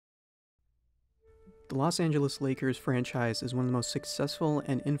The Los Angeles Lakers franchise is one of the most successful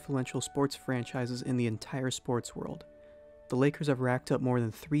and influential sports franchises in the entire sports world. The Lakers have racked up more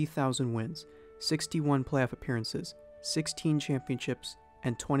than 3,000 wins, 61 playoff appearances, 16 championships,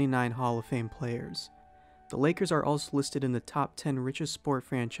 and 29 Hall of Fame players. The Lakers are also listed in the top 10 richest sport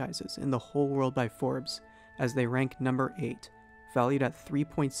franchises in the whole world by Forbes, as they rank number 8, valued at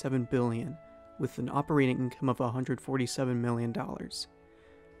 $3.7 billion, with an operating income of $147 million.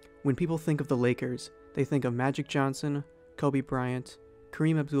 When people think of the Lakers, they think of Magic Johnson, Kobe Bryant,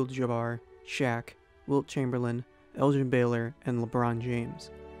 Kareem Abdul-Jabbar, Shaq, Wilt Chamberlain, Elgin Baylor, and LeBron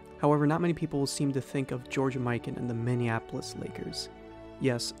James. However, not many people seem to think of George Mikan and the Minneapolis Lakers.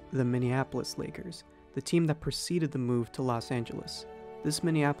 Yes, the Minneapolis Lakers, the team that preceded the move to Los Angeles. This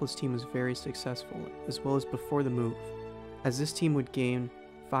Minneapolis team was very successful, as well as before the move, as this team would gain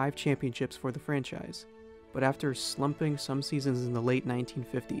 5 championships for the franchise. But after slumping some seasons in the late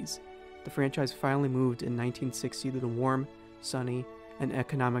 1950s, the franchise finally moved in 1960 to the warm, sunny, and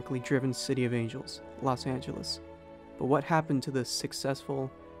economically driven city of Angels, Los Angeles. But what happened to the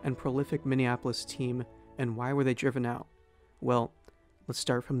successful and prolific Minneapolis team, and why were they driven out? Well, let's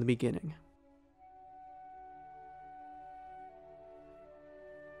start from the beginning.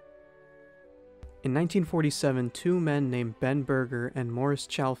 In 1947, two men named Ben Berger and Morris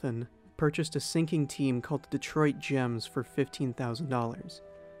Chalfin purchased a sinking team called the Detroit Gems for $15,000.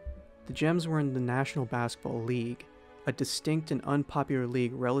 The Gems were in the National Basketball League, a distinct and unpopular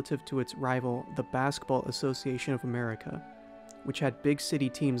league relative to its rival, the Basketball Association of America, which had big city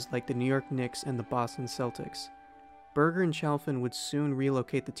teams like the New York Knicks and the Boston Celtics. Berger and Chalfin would soon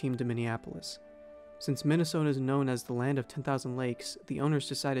relocate the team to Minneapolis. Since Minnesota is known as the land of 10,000 lakes, the owners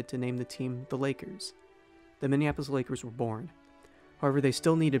decided to name the team the Lakers. The Minneapolis Lakers were born. However, they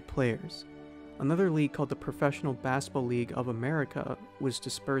still needed players. Another league called the Professional Basketball League of America was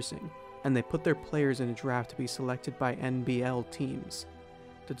dispersing, and they put their players in a draft to be selected by NBL teams.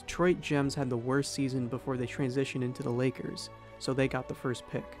 The Detroit Gems had the worst season before they transitioned into the Lakers, so they got the first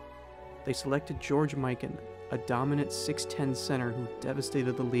pick. They selected George Mikan, a dominant 6'10 center who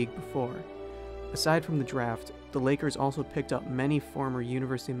devastated the league before. Aside from the draft, the Lakers also picked up many former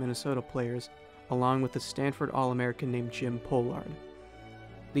University of Minnesota players, along with a Stanford All-American named Jim Pollard.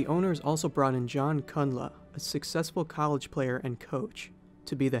 The owners also brought in John Kundla, a successful college player and coach,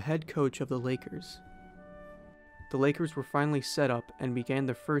 to be the head coach of the Lakers. The Lakers were finally set up and began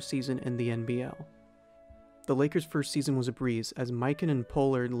their first season in the NBL. The Lakers' first season was a breeze, as Mikan and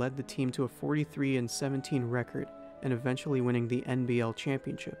Pollard led the team to a 43-17 record and eventually winning the NBL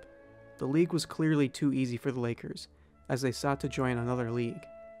championship. The league was clearly too easy for the Lakers, as they sought to join another league.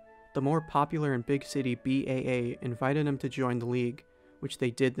 The more popular and big city BAA invited them to join the league, which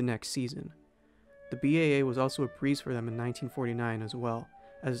they did the next season. The BAA was also a breeze for them in 1949 as well,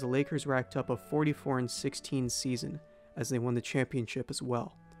 as the Lakers racked up a 44-16 season as they won the championship as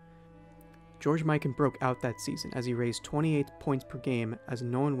well. George Mikan broke out that season as he raised 28 points per game, as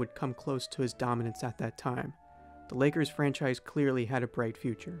no one would come close to his dominance at that time. The Lakers franchise clearly had a bright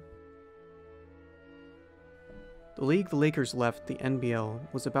future. The league the Lakers left, the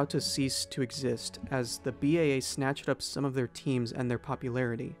NBL, was about to cease to exist as the BAA snatched up some of their teams and their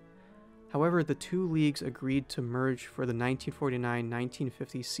popularity. However, the two leagues agreed to merge for the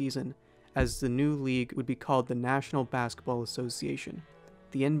 1949-1950 season, as the new league would be called the National Basketball Association.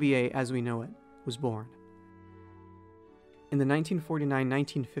 The NBA, as we know it, was born. In the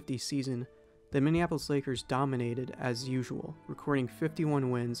 1949-1950 season, the Minneapolis Lakers dominated as usual, recording 51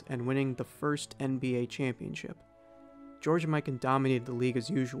 wins and winning the first NBA championship. George Mikan dominated the league as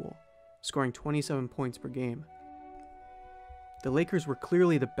usual, scoring 27 points per game. The Lakers were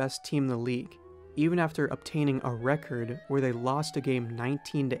clearly the best team in the league, even after obtaining a record where they lost a game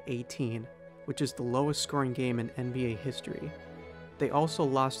 19-18, which is the lowest scoring game in NBA history. They also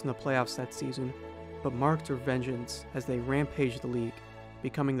lost in the playoffs that season, but marked their vengeance as they rampaged the league,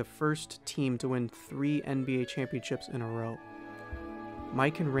 becoming the first team to win 3 NBA championships in a row.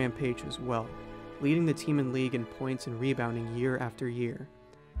 Mikan rampaged as well, leading the team in league in points and rebounding year after year.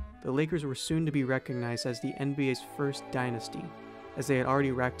 The Lakers were soon to be recognized as the NBA's first dynasty, as they had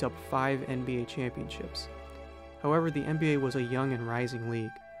already racked up 5 NBA championships. However, the NBA was a young and rising league,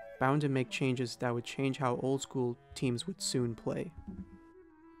 bound to make changes that would change how old-school teams would soon play.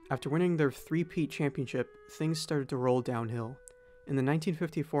 After winning their three-peat championship, things started to roll downhill. In the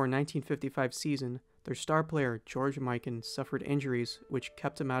 1954-1955 season, their star player, George Mikan, suffered injuries which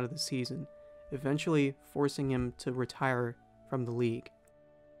kept him out of the season, eventually forcing him to retire from the league.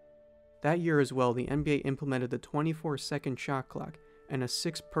 That year as well, the NBA implemented the 24-second shot clock and a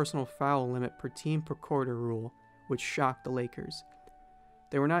 6 personal foul limit per team per quarter rule, which shocked the Lakers.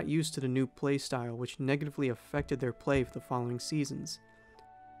 They were not used to the new play style, which negatively affected their play for the following seasons.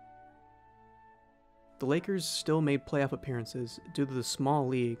 The Lakers still made playoff appearances due to the small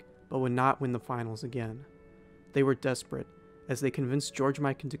league, but would not win the finals again. They were desperate, as they convinced George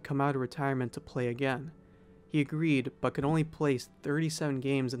Mikan to come out of retirement to play again. He agreed, but could only play 37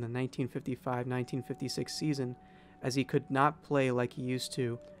 games in the 1955-1956 season, as he could not play like he used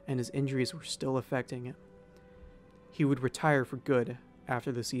to, and his injuries were still affecting him. He would retire for good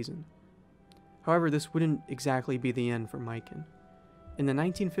after the season. However, this wouldn't exactly be the end for Mikan. In the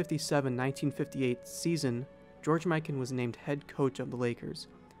 1957-1958 season, George Mikan was named head coach of the Lakers,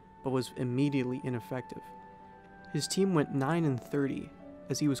 but was immediately ineffective. His team went 9-30,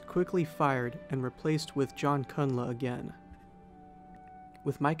 as he was quickly fired and replaced with John Cunla again.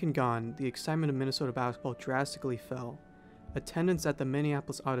 With Mikan gone, the excitement of Minnesota basketball drastically fell. Attendance at the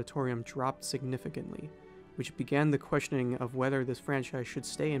Minneapolis Auditorium dropped significantly, which began the questioning of whether this franchise should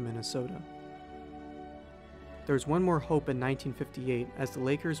stay in Minnesota. There was one more hope in 1958, as the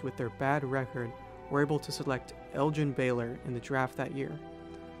Lakers, with their bad record, were able to select Elgin Baylor in the draft that year.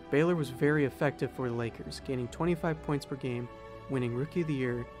 Baylor was very effective for the Lakers, gaining 25 points per game, winning Rookie of the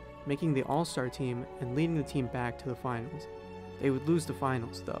Year, making the All-Star team, and leading the team back to the finals. They would lose the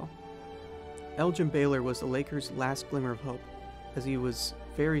finals, though. Elgin Baylor was the Lakers' last glimmer of hope, as he was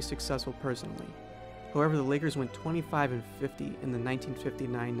very successful personally. However, the Lakers went 25-50 in the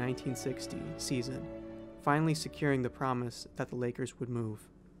 1959-1960 season, finally securing the promise that the Lakers would move.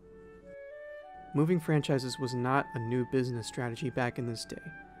 Moving franchises was not a new business strategy back in this day.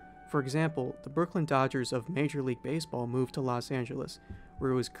 For example, the Brooklyn Dodgers of Major League Baseball moved to Los Angeles,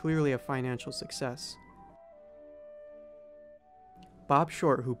 where it was clearly a financial success. Bob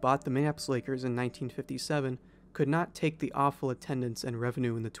Short, who bought the Minneapolis Lakers in 1957, could not take the awful attendance and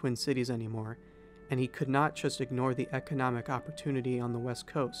revenue in the Twin Cities anymore, and he could not just ignore the economic opportunity on the West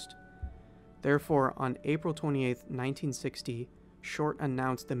Coast. Therefore, on April 28, 1960, Short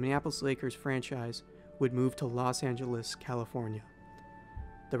announced the Minneapolis Lakers franchise would move to Los Angeles, California.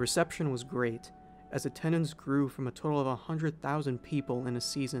 The reception was great, as attendance grew from a total of 100,000 people in a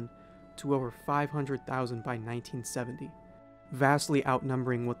season to over 500,000 by 1970, vastly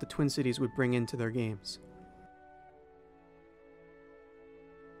outnumbering what the Twin Cities would bring into their games.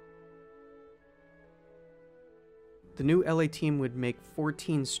 The new LA team would make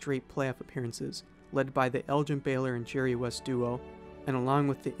 14 straight playoff appearances, led by the Elgin Baylor and Jerry West duo, and along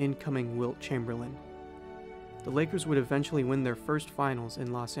with the incoming Wilt Chamberlain. The Lakers would eventually win their first finals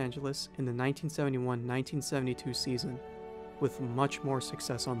in Los Angeles in the 1971-1972 season, with much more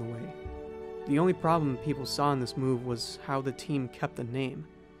success on the way. The only problem people saw in this move was how the team kept the name.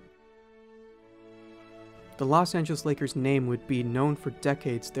 The Los Angeles Lakers name would be known for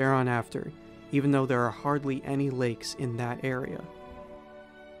decades thereon after, even though there are hardly any lakes in that area.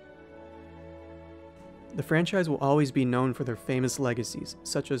 The franchise will always be known for their famous legacies,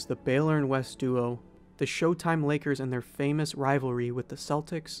 such as the Baylor and West duo, the Showtime Lakers and their famous rivalry with the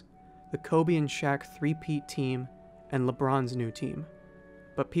Celtics, the Kobe and Shaq three-peat team, and LeBron's new team.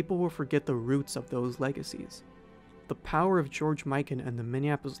 But people will forget the roots of those legacies. The power of George Mikan and the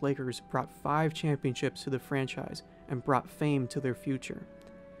Minneapolis Lakers brought 5 championships to the franchise and brought fame to their future.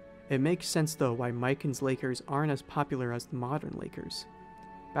 It makes sense though why Mikan's Lakers aren't as popular as the modern Lakers.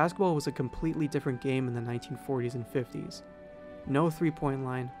 Basketball was a completely different game in the 1940s and 50s. No three-point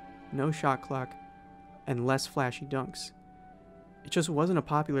line, no shot clock, and less flashy dunks. It just wasn't a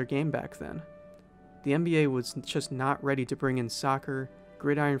popular game back then. The NBA was just not ready to bring in soccer,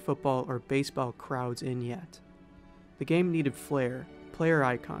 gridiron football, or baseball crowds in yet. The game needed flair, player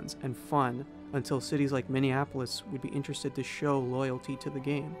icons, and fun until cities like Minneapolis would be interested to show loyalty to the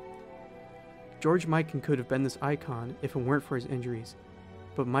game. George Mikan could have been this icon if it weren't for his injuries,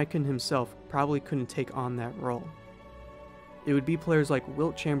 but Mikan himself probably couldn't take on that role. It would be players like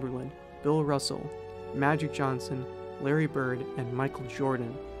Wilt Chamberlain, Bill Russell, Magic Johnson, Larry Bird, and Michael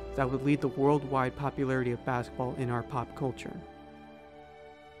Jordan that would lead the worldwide popularity of basketball in our pop culture.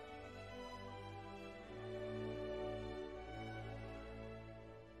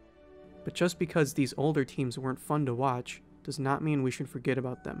 But just because these older teams weren't fun to watch does not mean we should forget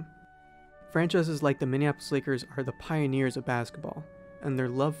about them. Franchises like the Minneapolis Lakers are the pioneers of basketball, and their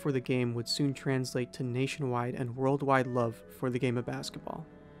love for the game would soon translate to nationwide and worldwide love for the game of basketball.